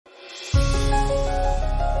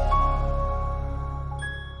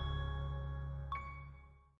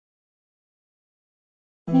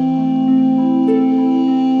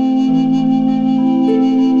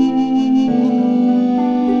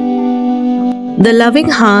The loving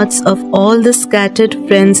hearts of all the scattered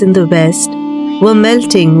friends in the West were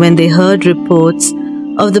melting when they heard reports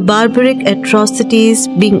of the barbaric atrocities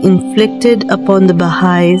being inflicted upon the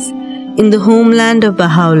Baha'is in the homeland of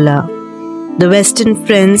Baha'u'llah. The Western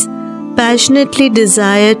friends passionately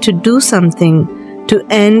desired to do something to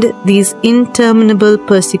end these interminable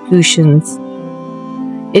persecutions.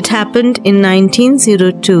 It happened in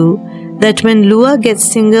 1902 that when Lua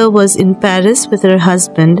Getsinger was in Paris with her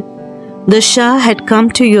husband, the Shah had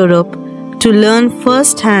come to Europe to learn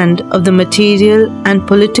firsthand of the material and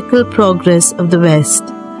political progress of the West,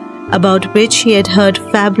 about which he had heard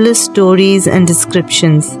fabulous stories and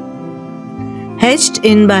descriptions. Hedged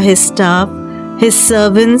in by his staff, his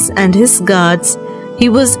servants and his guards, he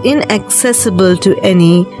was inaccessible to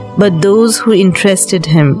any but those who interested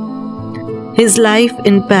him. His life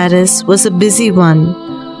in Paris was a busy one,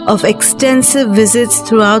 of extensive visits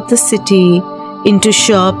throughout the city, into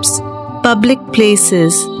shops, public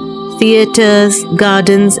places, theaters,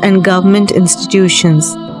 gardens, and government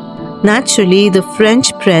institutions. Naturally, the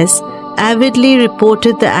French press avidly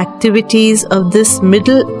reported the activities of this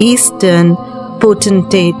Middle Eastern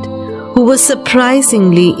potentate, who was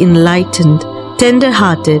surprisingly enlightened,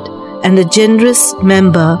 tender-hearted, and a generous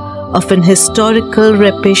member of an historical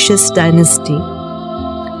rapacious dynasty.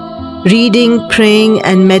 Reading, praying,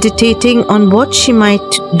 and meditating on what she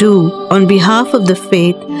might do on behalf of the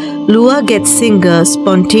faith, Lua Getsinger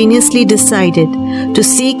spontaneously decided to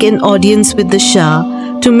seek an audience with the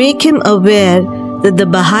Shah to make him aware that the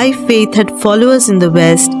Baha'i Faith had followers in the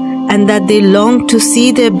West and that they longed to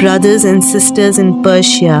see their brothers and sisters in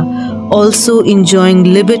Persia also enjoying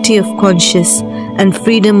liberty of conscience and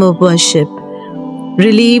freedom of worship,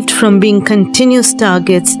 relieved from being continuous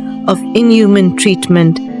targets of inhuman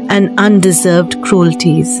treatment and undeserved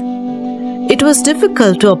cruelties. It was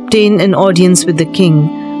difficult to obtain an audience with the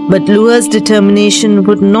king, but Lua's determination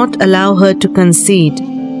would not allow her to concede.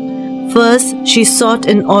 First, she sought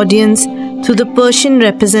an audience through the Persian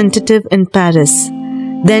representative in Paris.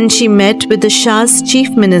 Then she met with the Shah's chief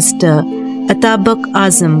minister, Atabak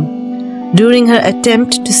Azam. During her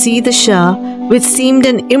attempt to see the Shah, which seemed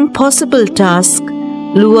an impossible task,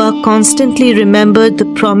 Lua constantly remembered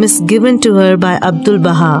the promise given to her by Abdul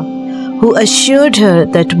Baha, who assured her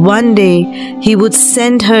that one day he would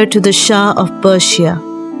send her to the Shah of Persia.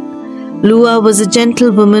 Lua was a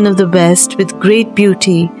gentlewoman of the West with great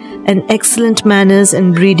beauty and excellent manners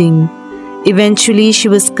and breeding. Eventually, she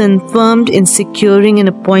was confirmed in securing an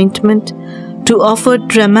appointment to offer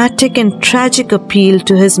dramatic and tragic appeal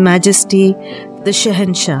to His Majesty, the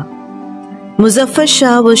Shahanshah. Muzaffar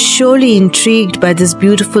Shah was surely intrigued by this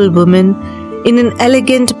beautiful woman in an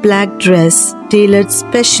elegant black dress tailored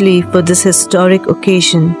specially for this historic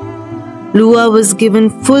occasion. Lua was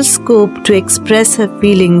given full scope to express her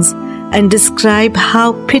feelings and describe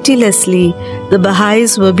how pitilessly the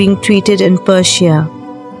Baha'is were being treated in Persia.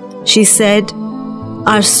 She said,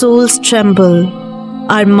 "Our souls tremble,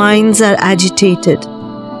 our minds are agitated,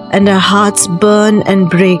 and our hearts burn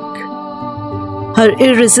and break." Her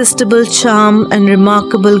irresistible charm and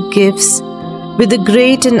remarkable gifts, with the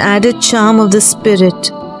great and added charm of the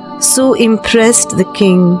spirit, so impressed the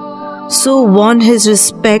king, so won his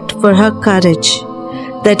respect for her courage,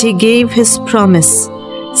 that he gave his promise,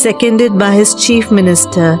 seconded by his chief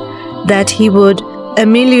minister, that he would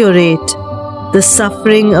ameliorate the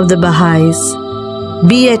suffering of the Baha'is.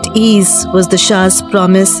 "Be at ease," was the Shah's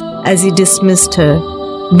promise as he dismissed her.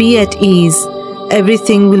 "Be at ease.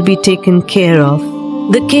 Everything will be taken care of."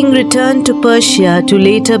 The king returned to Persia to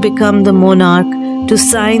later become the monarch to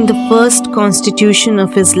sign the first constitution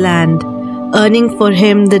of his land, earning for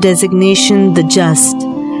him the designation the Just,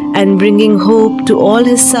 and bringing hope to all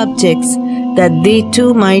his subjects that they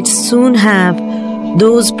too might soon have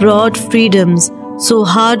those broad freedoms so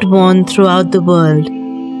hard won throughout the world.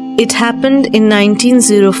 It happened in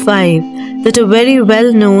 1905 that a very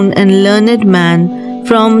well-known and learned man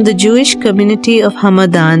from the Jewish community of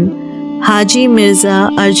Hamadan, Haji Mirza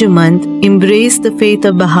Arjumand, embraced the faith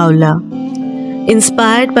of Baha'u'llah.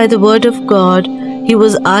 Inspired by the word of God, he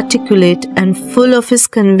was articulate and full of his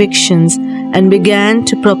convictions and began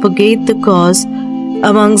to propagate the cause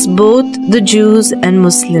amongst both the Jews and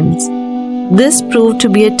Muslims. This proved to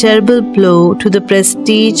be a terrible blow to the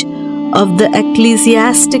prestige of the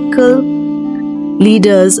ecclesiastical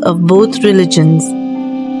leaders of both religions.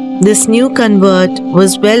 This new convert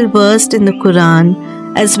was well versed in the Quran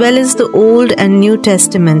as well as the Old and New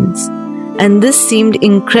Testaments, and this seemed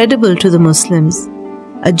incredible to the Muslims.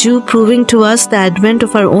 A Jew proving to us the advent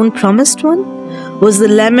of our own promised one was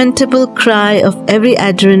the lamentable cry of every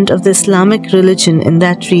adherent of the Islamic religion in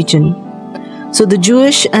that region. So the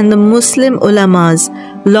Jewish and the Muslim ulamas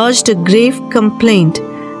lodged a grave complaint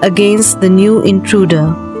against the new intruder.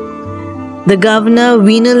 The governor,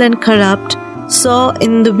 venal and corrupt, saw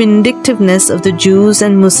in the vindictiveness of the Jews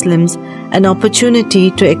and Muslims an opportunity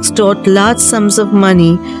to extort large sums of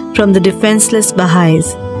money from the defenseless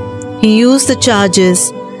Baha'is. He used the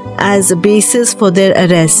charges as a basis for their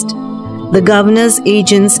arrest. The governor's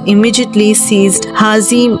agents immediately seized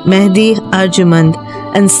Haji Mehdi Arjumand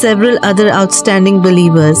and several other outstanding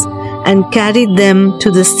believers and carried them to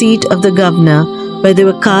the seat of the governor, where they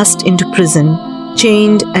were cast into prison,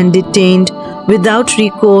 chained and detained without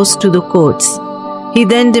recourse to the courts. He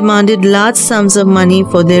then demanded large sums of money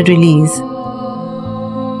for their release.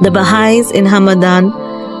 The Baha'is in Hamadan,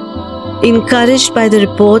 encouraged by the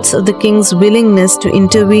reports of the king's willingness to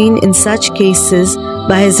intervene in such cases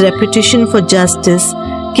by his reputation for justice,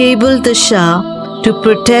 cabled the Shah to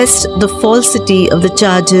protest the falsity of the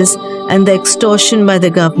charges and the extortion by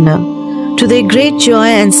the governor. To their great joy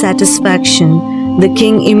and satisfaction, the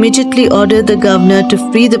king immediately ordered the governor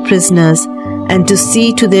to free the prisoners and to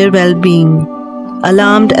see to their well-being.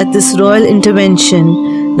 Alarmed at this royal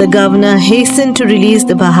intervention, the governor hastened to release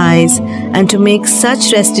the Baha'is and to make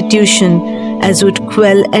such restitution as would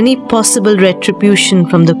quell any possible retribution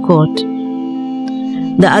from the court.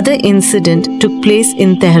 The other incident took place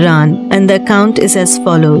in Tehran, and the account is as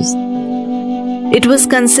follows. It was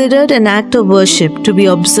considered an act of worship to be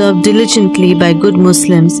observed diligently by good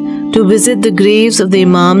Muslims to visit the graves of the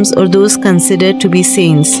Imams or those considered to be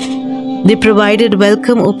saints. They provided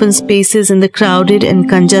welcome open spaces in the crowded and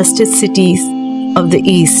congested cities of the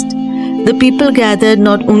East. The people gathered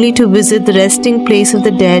not only to visit the resting place of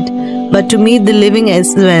the dead, but to meet the living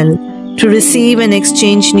as well, to receive and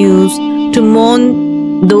exchange news, to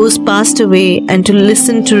mourn those passed away, and to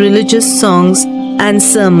listen to religious songs and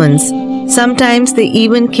sermons. Sometimes they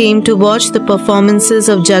even came to watch the performances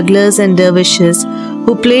of jugglers and dervishes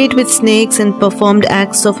who played with snakes and performed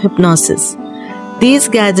acts of hypnosis. These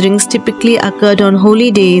gatherings typically occurred on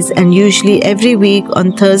holy days and usually every week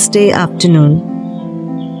on Thursday afternoon.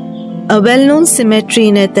 A well-known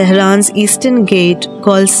cemetery near Tehran's eastern gate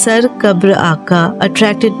called Sar Qabr Aka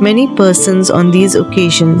attracted many persons on these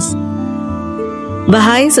occasions.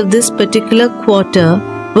 Baha'is of this particular quarter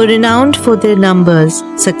were renowned for their numbers,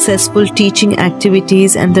 successful teaching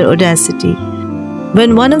activities, and their audacity.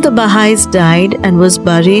 When one of the Baha'is died and was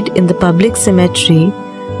buried in the public cemetery,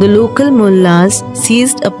 the local mullahs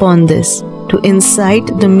seized upon this to incite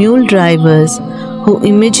the mule drivers, who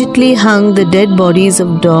immediately hung the dead bodies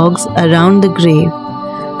of dogs around the grave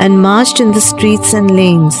and marched in the streets and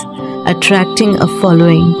lanes, attracting a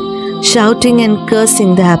following, shouting and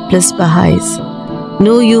cursing the hapless Baha'is.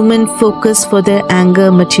 No human focus for their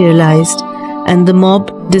anger materialized, and the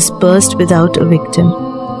mob dispersed without a victim.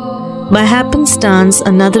 By happenstance,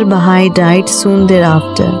 another Baha'i died soon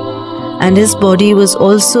thereafter, and his body was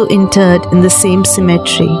also interred in the same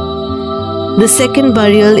cemetery. The second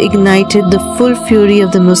burial ignited the full fury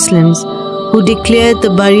of the Muslims, who declared the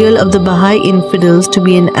burial of the Baha'i infidels to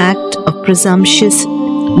be an act of presumptuous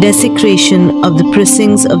desecration of the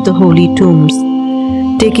precincts of the holy tombs.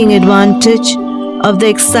 Taking advantage of the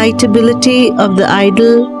excitability of the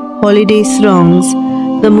idle holiday throngs,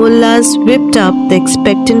 the mullahs whipped up the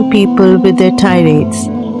expectant people with their tirades.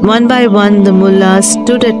 One by one, the mullahs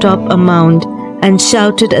stood atop a mound and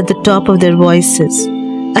shouted at the top of their voices,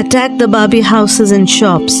 "Attack the Babi houses and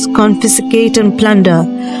shops, confiscate and plunder,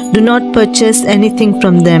 do not purchase anything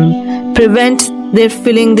from them, prevent their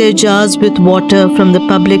filling their jars with water from the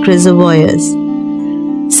public reservoirs."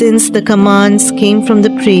 Since the commands came from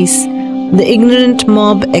the priests, the ignorant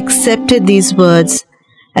mob accepted these words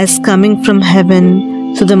as coming from heaven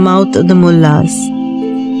through the mouth of the mullahs.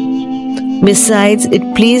 Besides,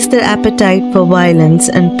 it pleased their appetite for violence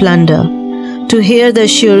and plunder to hear the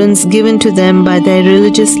assurance given to them by their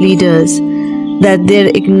religious leaders that their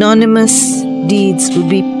ignominious deeds would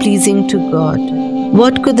be pleasing to God.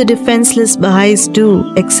 What could the defenseless Baha'is do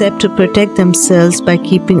except to protect themselves by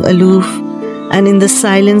keeping aloof and in the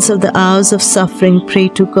silence of the hours of suffering pray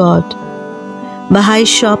to God? Baha'i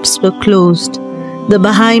shops were closed. The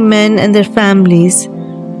Baha'i men and their families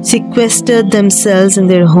sequestered themselves in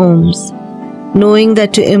their homes, knowing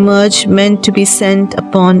that to emerge meant to be sent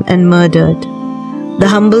upon and murdered. The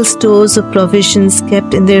humble stores of provisions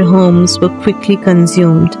kept in their homes were quickly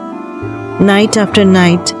consumed. Night after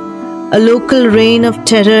night, a local reign of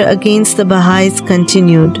terror against the Baha'is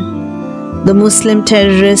continued. The Muslim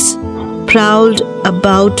terrorists prowled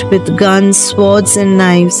about with guns, swords and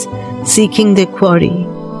knives, seeking their quarry.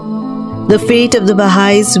 The fate of the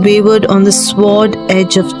Baha'is wavered on the sword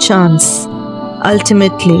edge of chance.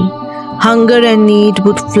 Ultimately, hunger and need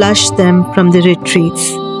would flush them from the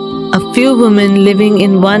retreats. A few women living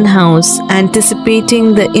in one house,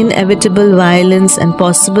 anticipating the inevitable violence and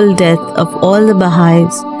possible death of all the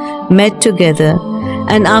Baha'is, met together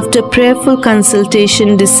and after prayerful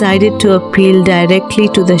consultation decided to appeal directly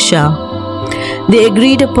to the Shah. They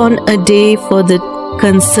agreed upon a day for the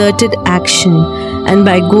concerted action, and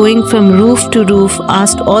by going from roof to roof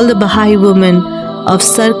asked all the Baha'i women of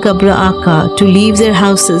Sar Kabra Aka to leave their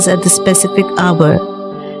houses at the specific hour.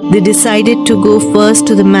 They decided to go first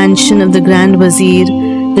to the mansion of the Grand Wazir,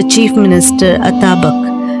 the Chief Minister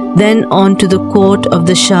Atabak, then on to the court of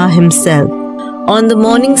the Shah himself. On the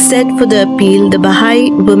morning set for the appeal, the Baha'i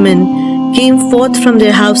women came forth from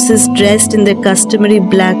their houses dressed in their customary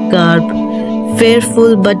black garb,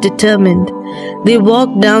 fearful but determined. They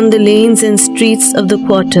walked down the lanes and streets of the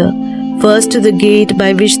quarter, first to the gate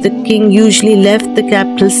by which the king usually left the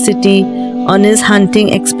capital city on his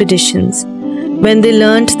hunting expeditions. When they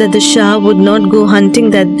learnt that the Shah would not go hunting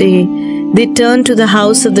that day, they turned to the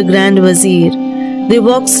house of the Grand Wazir. They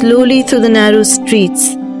walked slowly through the narrow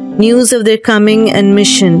streets. News of their coming and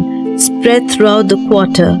mission spread throughout the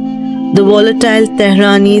quarter. The volatile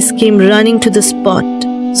Tehranis came running to the spot.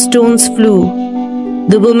 Stones flew.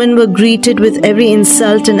 The women were greeted with every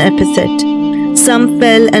insult and epithet. Some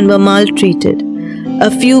fell and were maltreated.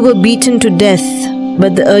 A few were beaten to death,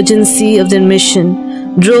 but the urgency of their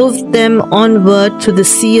mission drove them onward through the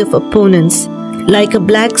sea of opponents. Like a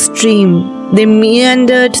black stream, they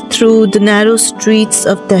meandered through the narrow streets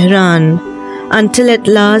of Tehran until at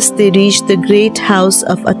last they reached the great house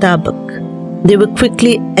of Atabak. They were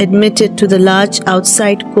quickly admitted to the large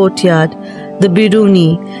outside courtyard, the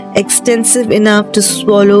Biruni, extensive enough to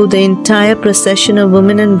swallow the entire procession of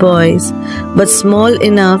women and boys, but small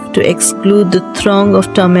enough to exclude the throng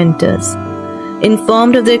of tormentors.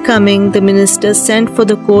 Informed of their coming, the minister sent for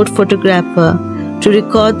the court photographer to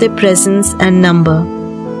record their presence and number.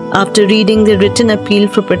 After reading the written appeal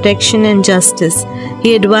for protection and justice,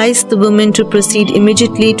 he advised the women to proceed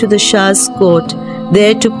immediately to the Shah's court,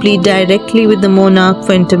 there to plead directly with the monarch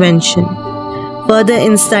for intervention. Further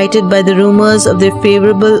incited by the rumors of their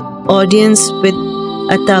favorable audience with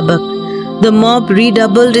Atabak, the mob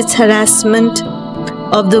redoubled its harassment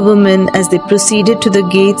of the women as they proceeded to the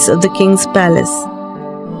gates of the king's palace.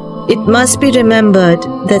 It must be remembered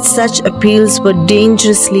that such appeals were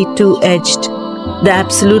dangerously two-edged. The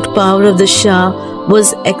absolute power of the Shah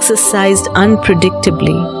was exercised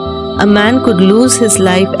unpredictably. A man could lose his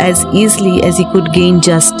life as easily as he could gain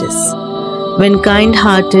justice. When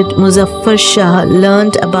kind-hearted Muzaffar Shah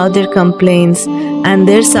learnt about their complaints and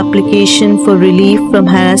their supplication for relief from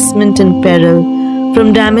harassment and peril,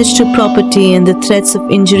 from damage to property and the threats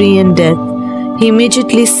of injury and death, he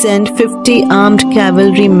immediately sent 50 armed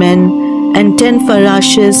cavalry men and 10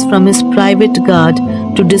 farashes from his private guard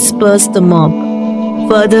to disperse the mob.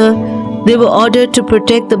 Further, they were ordered to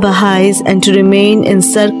protect the Baha'is and to remain in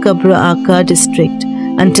Sar Kabra Aka district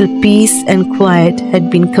until peace and quiet had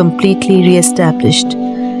been completely re-established.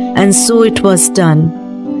 And so it was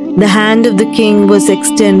done. The hand of the king was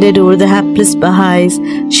extended over the hapless Baha'is,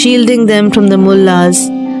 shielding them from the mullahs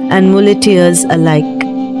and muleteers alike.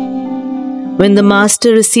 When the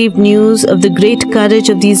master received news of the great courage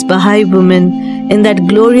of these Baha'i women in that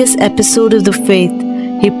glorious episode of the faith,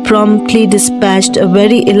 he promptly dispatched a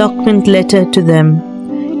very eloquent letter to them.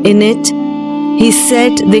 In it, he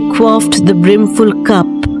said they quaffed the brimful cup.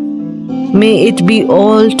 May it be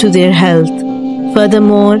all to their health.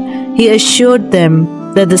 Furthermore, he assured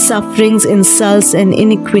them that the sufferings, insults and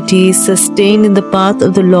iniquities sustained in the path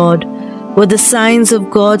of the Lord were the signs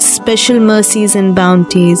of God's special mercies and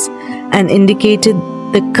bounties, and indicated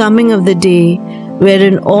the coming of the day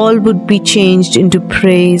wherein all would be changed into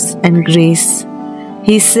praise and grace.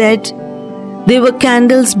 He said, there were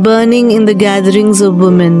candles burning in the gatherings of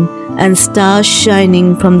women and stars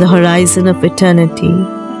shining from the horizon of eternity.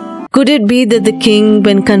 Could it be that the king,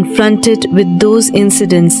 when confronted with those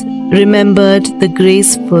incidents, remembered the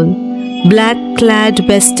graceful, black-clad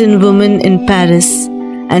Western woman in Paris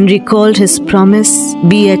and recalled his promise,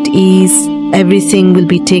 "Be at ease, everything will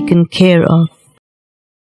be taken care of"?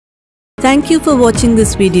 Thank you for watching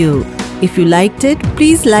this video. If you liked it,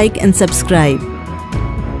 please like and subscribe.